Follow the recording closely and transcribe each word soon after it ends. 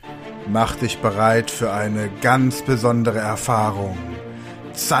Mach dich bereit für eine ganz besondere Erfahrung.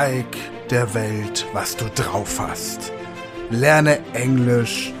 Zeig der Welt, was du drauf hast. Lerne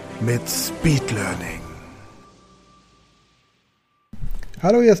Englisch mit Speed Learning.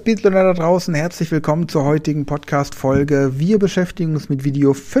 Hallo ihr Speedlearner da draußen, herzlich willkommen zur heutigen Podcast-Folge. Wir beschäftigen uns mit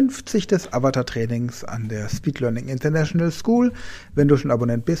Video 50 des Avatar-Trainings an der Speed Learning International School. Wenn du schon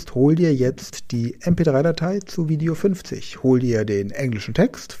Abonnent bist, hol dir jetzt die MP3-Datei zu Video 50. Hol dir den englischen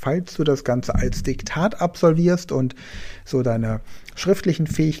Text, falls du das Ganze als Diktat absolvierst und so deine schriftlichen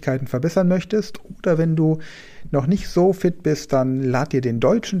Fähigkeiten verbessern möchtest. Oder wenn du noch nicht so fit bist, dann lad dir den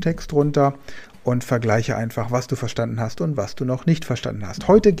deutschen Text runter und vergleiche einfach, was du verstanden hast und was du noch nicht verstanden hast.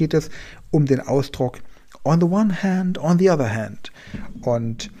 Heute geht es um den Ausdruck on the one hand, on the other hand.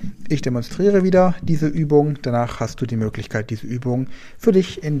 Und ich demonstriere wieder diese Übung. Danach hast du die Möglichkeit, diese Übung für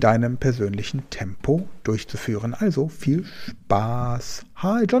dich in deinem persönlichen Tempo durchzuführen. Also viel Spaß.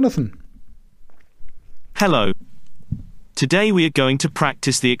 Hi, Jonathan. Hello. Today we are going to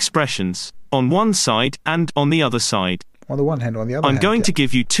practice the expressions on one side and on the other side. On the one hand, on the other I'm hand. going to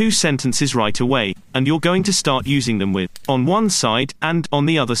give you two sentences right away, and you're going to start using them with on one side and on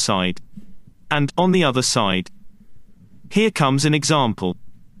the other side. And on the other side. Here comes an example.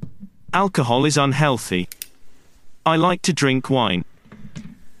 Alcohol is unhealthy. I like to drink wine.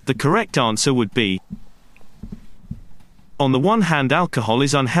 The correct answer would be: on the one hand, alcohol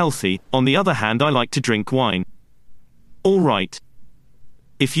is unhealthy, on the other hand, I like to drink wine. All right.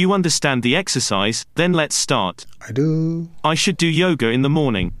 If you understand the exercise, then let's start. I do. I should do yoga in the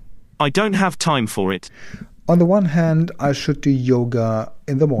morning. I don't have time for it. On the one hand, I should do yoga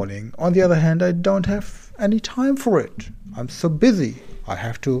in the morning. On the other hand, I don't have any time for it. I'm so busy. I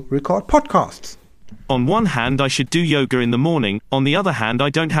have to record podcasts. On one hand, I should do yoga in the morning. On the other hand,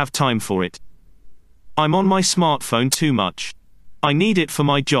 I don't have time for it. I'm on my smartphone too much. I need it for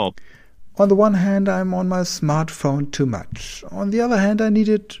my job. On the one hand, I'm on my smartphone too much. On the other hand, I need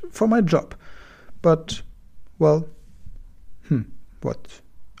it for my job. But, well, what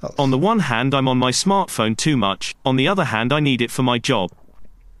else? On the one hand, I'm on my smartphone too much. On the other hand, I need it for my job.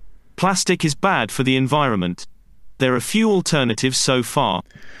 Plastic is bad for the environment. There are few alternatives so far.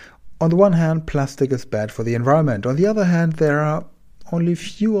 On the one hand, plastic is bad for the environment. On the other hand, there are only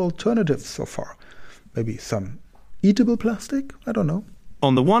few alternatives so far. Maybe some eatable plastic? I don't know.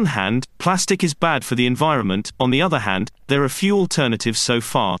 On the one hand, plastic is bad for the environment. On the other hand, there are few alternatives so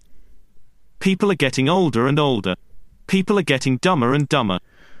far. People are getting older and older. People are getting dumber and dumber.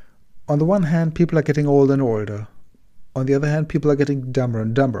 On the one hand, people are getting older and older. On the other hand, people are getting dumber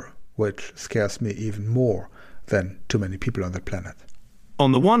and dumber, which scares me even more than too many people on the planet.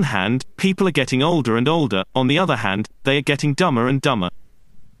 On the one hand, people are getting older and older. On the other hand, they are getting dumber and dumber.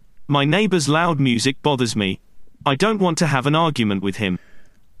 My neighbor's loud music bothers me. I don't want to have an argument with him.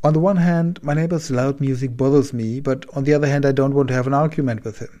 On the one hand, my neighbor's loud music bothers me, but on the other hand, I don't want to have an argument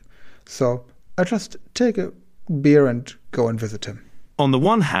with him. So I just take a beer and go and visit him. On the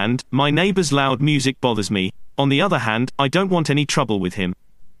one hand, my neighbor's loud music bothers me. On the other hand, I don't want any trouble with him.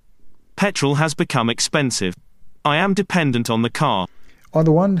 Petrol has become expensive. I am dependent on the car. On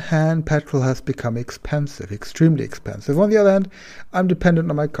the one hand, petrol has become expensive, extremely expensive. On the other hand, I'm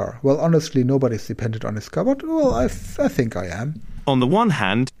dependent on my car. Well, honestly, nobody's dependent on his car, but, well, I think I am. On the one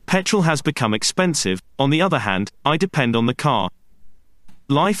hand, petrol has become expensive. On the other hand, I depend on the car.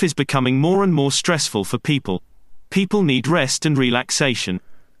 Life is becoming more and more stressful for people. People need rest and relaxation.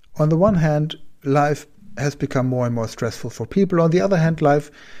 On the one hand, life has become more and more stressful for people. On the other hand,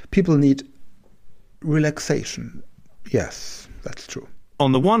 people need relaxation. Yes, that's true.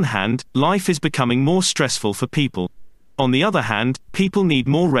 On the one hand, life is becoming more stressful for people. On the other hand, people need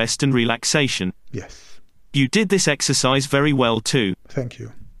more rest and relaxation. Yes. You did this exercise very well too. Thank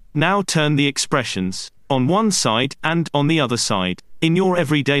you. Now turn the expressions on one side and on the other side in your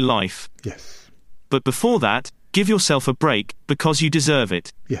everyday life. Yes. But before that, give yourself a break because you deserve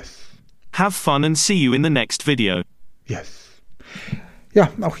it. Yes. Have fun and see you in the next video. Yes. Ja,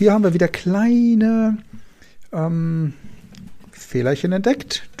 auch hier haben wir wieder kleine Fehlerchen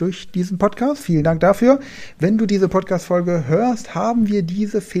entdeckt durch diesen Podcast. Vielen Dank dafür. Wenn du diese Podcast-Folge hörst, haben wir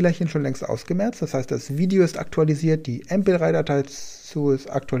diese Fehlerchen schon längst ausgemerzt. Das heißt, das Video ist aktualisiert, die MP3-Datei dazu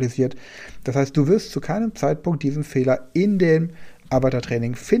ist aktualisiert. Das heißt, du wirst zu keinem Zeitpunkt diesen Fehler in dem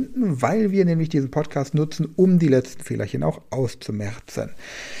Avatar-Training finden, weil wir nämlich diesen Podcast nutzen, um die letzten Fehlerchen auch auszumerzen.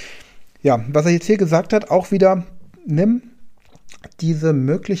 Ja, was er jetzt hier gesagt hat, auch wieder, nimm diese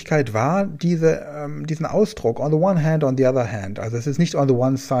Möglichkeit wahr, diesen Ausdruck on the one hand, on the other hand. Also es ist nicht on the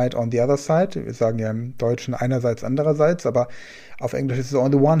one side, on the other side. Wir sagen ja im Deutschen einerseits, andererseits, aber auf Englisch ist es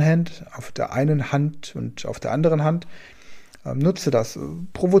on the one hand, auf der einen Hand und auf der anderen Hand. Nutze das.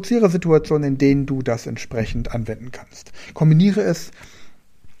 Provoziere Situationen, in denen du das entsprechend anwenden kannst. Kombiniere es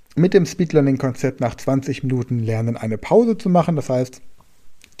mit dem Speed Learning Konzept, nach 20 Minuten Lernen eine Pause zu machen. Das heißt,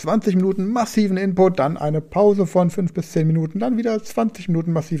 20 Minuten massiven Input, dann eine Pause von 5 bis 10 Minuten, dann wieder 20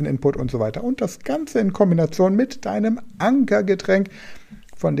 Minuten massiven Input und so weiter. Und das Ganze in Kombination mit deinem Ankergetränk,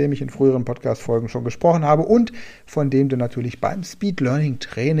 von dem ich in früheren Podcast-Folgen schon gesprochen habe und von dem du natürlich beim Speed Learning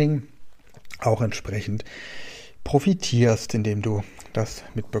Training auch entsprechend profitierst, indem du das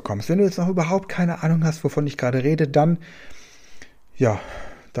mitbekommst. Wenn du jetzt noch überhaupt keine Ahnung hast, wovon ich gerade rede, dann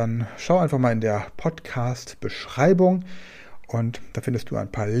schau einfach mal in der Podcast-Beschreibung und da findest du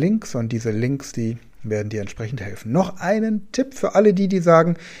ein paar Links und diese Links, die werden dir entsprechend helfen. Noch einen Tipp für alle die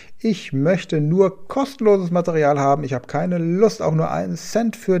sagen, ich möchte nur kostenloses Material haben, ich habe keine Lust, auch nur einen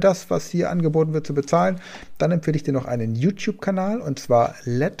Cent für das, was hier angeboten wird, zu bezahlen. Dann empfehle ich dir noch einen YouTube-Kanal und zwar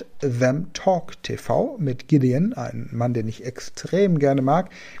Let Them Talk TV mit Gideon, ein Mann, den ich extrem gerne mag.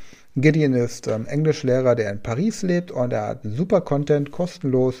 Gideon ist Englischlehrer, der in Paris lebt und er hat super Content,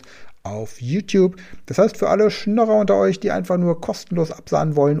 kostenlos auf YouTube. Das heißt, für alle Schnorrer unter euch, die einfach nur kostenlos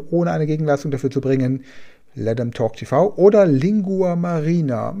absahnen wollen, ohne eine Gegenleistung dafür zu bringen, Let Them Talk TV oder Lingua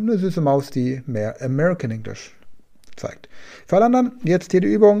Marina, eine süße Maus, die mehr American English zeigt. Für alle anderen, jetzt hier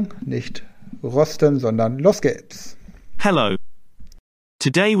die Übung, nicht rosten, sondern los geht's. Hello.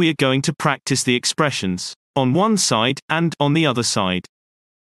 Today we are going to practice the expressions on one side and on the other side.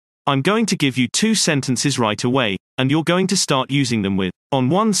 I'm going to give you 2 sentences right away, and you're going to start using them with on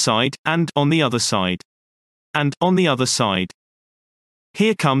one side and on the other side. And on the other side.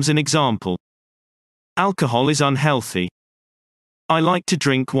 Here comes an example. Alcohol is unhealthy. I like to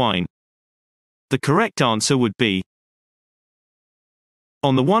drink wine. The correct answer would be: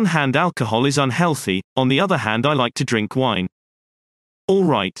 on the one hand, alcohol is unhealthy, on the other hand, I like to drink wine. All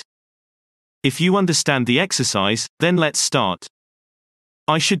right. If you understand the exercise, then let's start.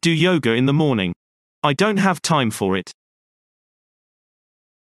 I should do yoga in the morning. I don't have time for it.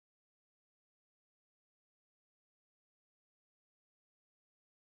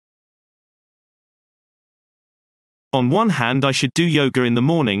 On one hand, I should do yoga in the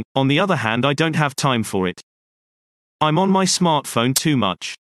morning, on the other hand, I don't have time for it. I'm on my smartphone too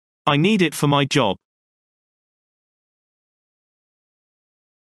much. I need it for my job.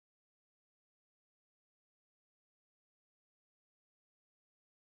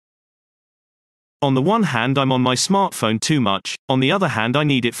 On the one hand, I'm on my smartphone too much, on the other hand, I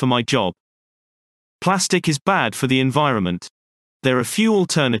need it for my job. Plastic is bad for the environment. There are few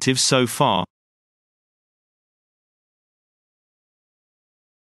alternatives so far.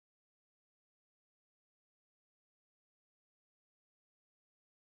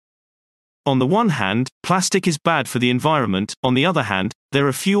 On the one hand, plastic is bad for the environment, on the other hand, there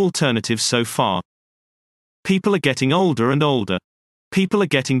are few alternatives so far. People are getting older and older. People are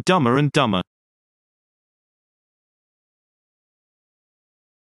getting dumber and dumber.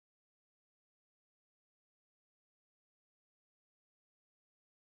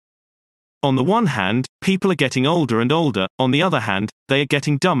 On the one hand, people are getting older and older, on the other hand, they are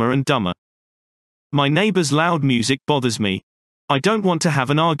getting dumber and dumber. My neighbor's loud music bothers me. I don't want to have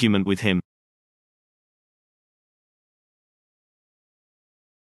an argument with him.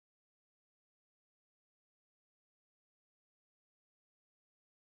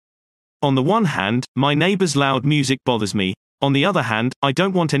 On the one hand, my neighbor's loud music bothers me. On the other hand, I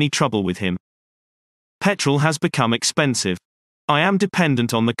don't want any trouble with him. Petrol has become expensive. I am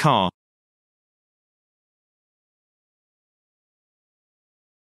dependent on the car.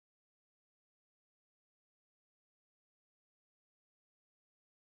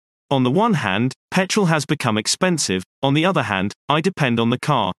 On the one hand, petrol has become expensive, on the other hand, I depend on the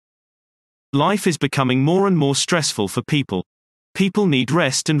car. Life is becoming more and more stressful for people. People need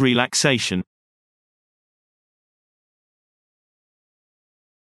rest and relaxation.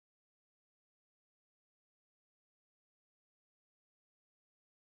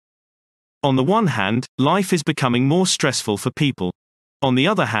 On the one hand, life is becoming more stressful for people. On the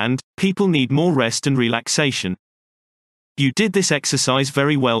other hand, people need more rest and relaxation. You did this exercise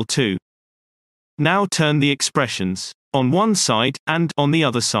very well too. Now turn the expressions on one side and on the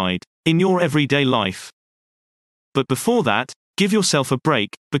other side in your everyday life. But before that, give yourself a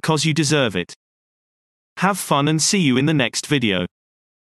break, because you deserve it. Have fun and see you in the next video.